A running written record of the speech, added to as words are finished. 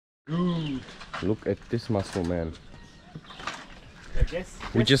Dude. Look at this muscle, man. I guess.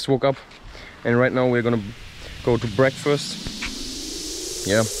 We just woke up and right now we're gonna go to breakfast.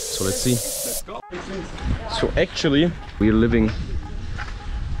 Yeah, so let's see. Let's go. So actually we're living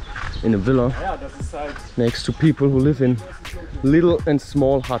in a villa Yeah, that's the side. next to people who live in little and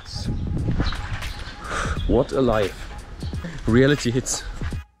small huts. What a life. Reality hits.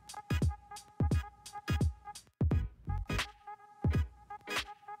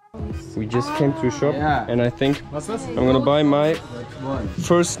 We just came to a shop and I think What's this? I'm gonna buy my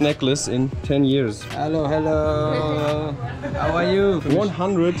first necklace in 10 years. Hello, hello. How are you?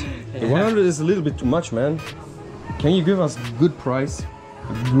 100. 100 is a little bit too much, man. Can you give us good price?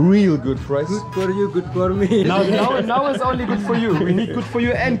 Real good price? Good for you, good for me. Now it's only good for you. We need good for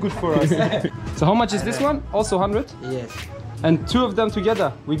you and good for us. So how much is this one? Also 100? Yes. And two of them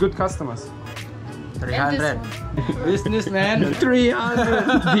together, we good customers. 300. Businessman. 300.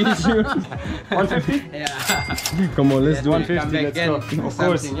 150? Yeah. Come on, let's do it. 150, let's go. Of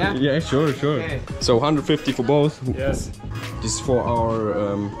course. Yeah. Yeah, sure. Okay. So 150 for both. Yes. This is for our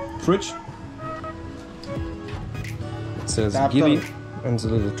fridge. It says Turtle. Gili and the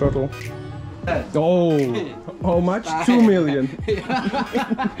little turtle. Oh, how much? 2 million.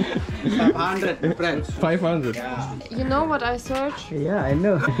 500 friends. 500. Yeah. You know what I search? Yeah, I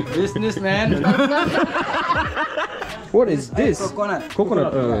know. Businessman. What is this? Coconut.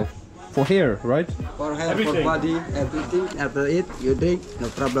 Coconut for hair, right? For hair, Everything. for body, everything. After it, you drink, no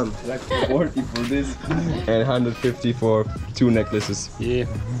problem. Like 40 for this. And 150 for 2 necklaces. Yeah.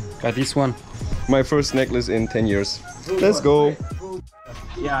 Got this one. My first necklace in 10 years. Let's go.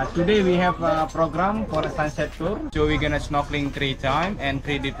 Yeah, today we have a program for a sunset tour. So we're gonna snorkeling 3 times and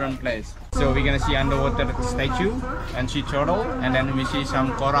 3 different places. So we're gonna see underwater statue and see turtle, and then we see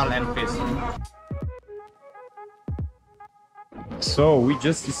some coral and fish. So we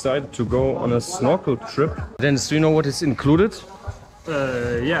just decided to go on a snorkel trip. Dennis, do you know what is included?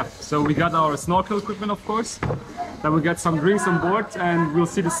 Yeah, so we got our snorkel equipment, of course. Then we got some drinks on board and we'll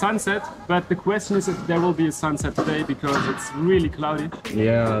see the sunset. But the question is if there will be a sunset today because it's really cloudy.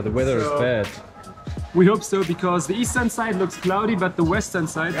 Yeah, the weather is bad. We hope so because the eastern side looks cloudy, but the western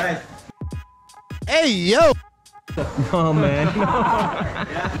side... Oh man.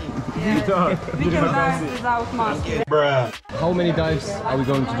 We can dive without mask. How many dives are we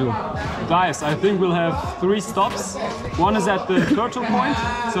going to do? Guys, I think we'll have 3 stops. One is at the turtle point,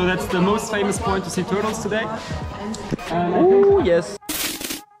 so that's the most famous point to see turtles today. Oh yes.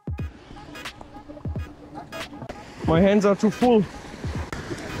 My hands are too full.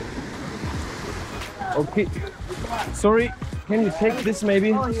 Okay. Sorry, can you take this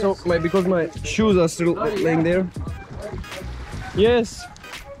maybe? So because my shoes are still laying there. Yes.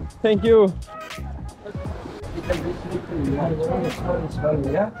 Thank you.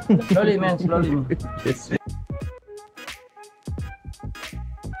 Slowly, yeah? Slowly, man, slowly. Yes.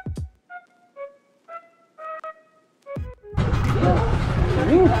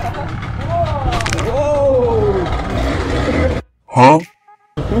 Huh?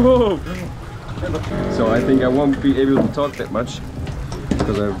 So I think I won't be able to talk that much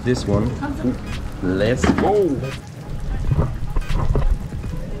because I have this one. Let's go.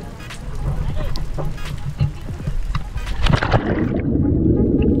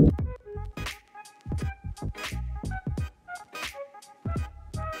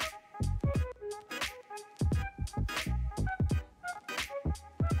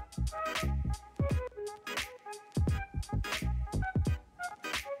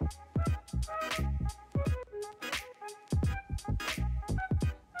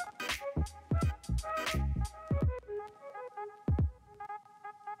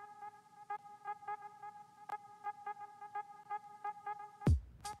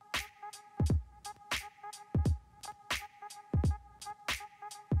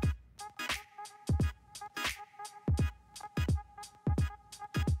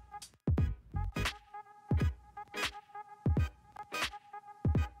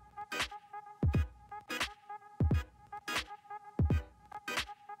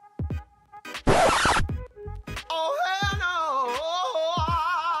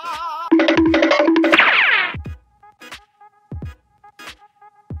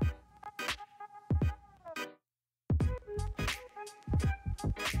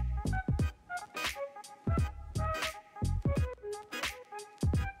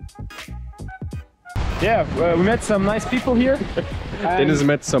 Yeah, well, we met some nice people here. Dennis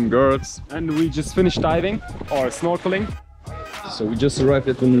met some girls. And we just finished diving or snorkeling. So we just arrived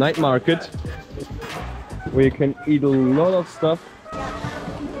at the night market where you can eat a lot of stuff.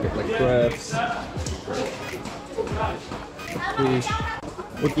 Get like crabs, fish,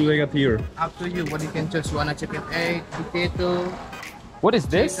 What do they got here? Up to you. What you can choose. You wanna chicken egg, potato, What is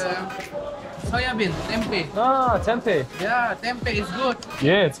this? chicken, soybean, tempeh. Ah, tempeh. Yeah, tempeh is good.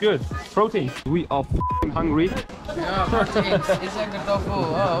 Yeah, it's good. Protein. We are hungry. Yeah, protein. It's like the tofu.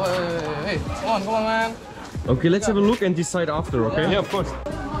 Oh, wait. Come on, man. Okay, let's have a look and decide after, okay? Yeah, of course.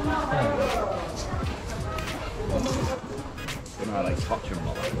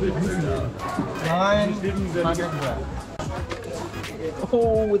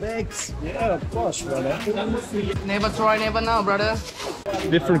 Oh, with eggs. Never try, never know, brother.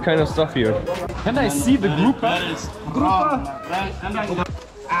 Different kind of stuff here. Can I see the grouper?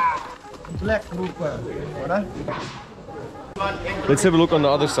 Black grouper. Let's have a look on the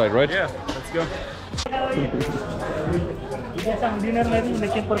other side, right? Yeah, let's go.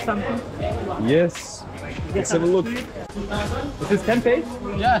 Yes. Let's have a look. Is this tempeh?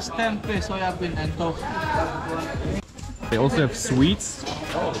 Yes, tempeh, soybean, and tofu. They also have sweets.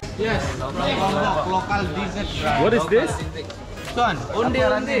 Yes, local dessert. What is this? Tuan,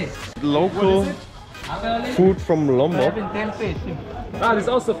 undi. Local food from Lombok. Tempeh. Ah, this is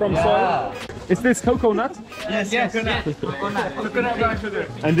also from soy. Is this coconut? Yes, coconut. Coconut brown sugar.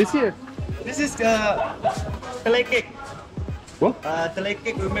 And this here? This is telai cake. What? Telai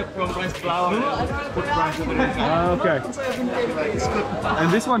cake we make from rice flour. Put brown sugar in. Ah, okay.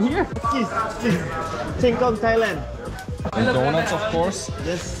 And this one here? Cheese. Singkong, Thailand. And donuts, of course.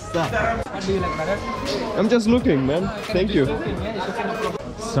 Yes, sir. What do you like, brother? I'm just looking, man. Thank you.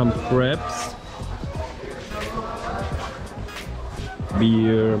 Some crabs.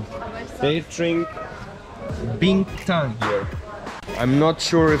 Beer. They drink bintang here. I'm not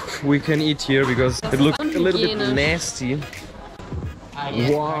sure if we can eat here because it looks a little bit nasty.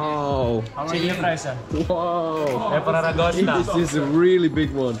 Wow! Chili fries. Wow! Pepper aragosta. This is a really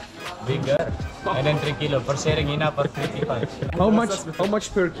big one. Bigger. And then 3 kilo. Per sharing enough for 55. How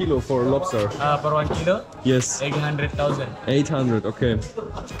much per kilo for lobster? Per 1 kilo, Yes. 800,000. 800, okay.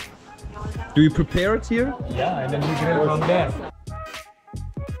 Do you prepare it here? Yeah, and then we grill from there.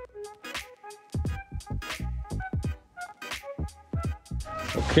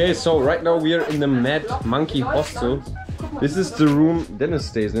 Okay, so right now we are in the Mad Monkey Hostel. This is the room Dennis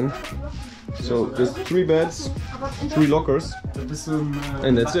stays in. So there's 3 beds, 3 lockers,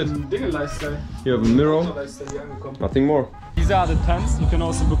 and that's it. You have a mirror, nothing more. These are the tents. You can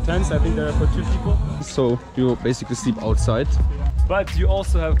also book tents. I think they're for 2 people. So you basically sleep outside. But you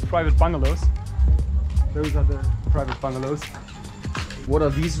also have private bungalows. Those are the private bungalows. What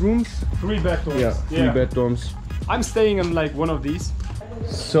are these rooms? 3 bedrooms. Yeah, 3 bedrooms. I'm staying in like one of these.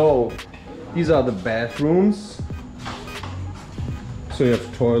 So these are the bathrooms. So you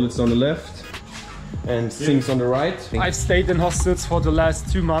have toilets on the left and sinks on the right. I've stayed in hostels for the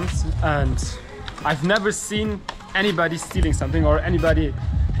last 2 months and I've never seen anybody stealing something or anybody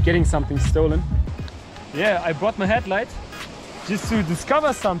getting something stolen. Yeah, I brought my headlight just to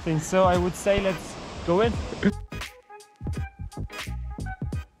discover something, so I would say let's go in.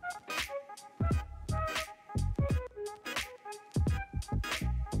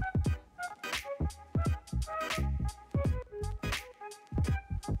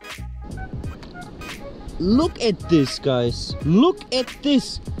 Look at this, guys. Look at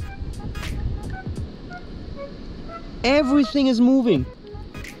this. Everything is moving.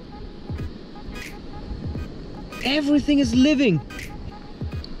 Everything is living.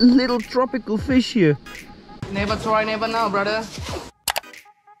 Little tropical fish here. Never try, never know, brother.